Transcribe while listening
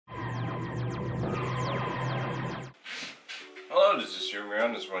Hello, this is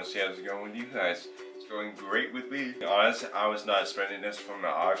Around. Just want to see how it's going with you guys. It's going great with me. Honestly, I was not expecting this from the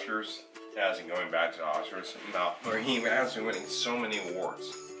Oscars. As in going back to the Oscars, now Bohemian Rhapsody winning so many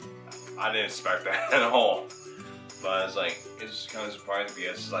awards. I didn't expect that at all. But it's like, it's kind of surprising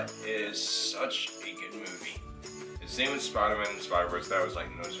because it's like, it is such a good movie. The same with Spider-Man and Spider-Verse, that was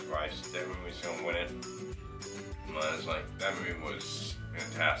like no surprise. That movie was gonna win it. But it's like, that movie was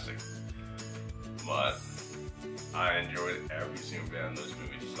fantastic. But I enjoyed every single bit of those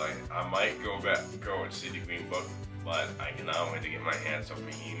movies. Like, I might go and see the Green Book, but I cannot wait to get my hands on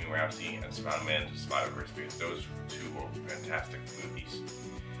Bohemian Rhapsody and Spider-Man and Spider-Verse because those two were fantastic movies.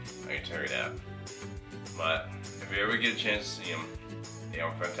 I can tell you that. But if you ever get a chance to see them, they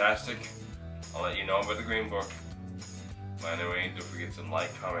are fantastic. I'll let you know about the Green Book. But anyway, don't forget to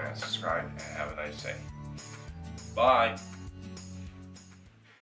like, comment, and subscribe, and have a nice day. Bye!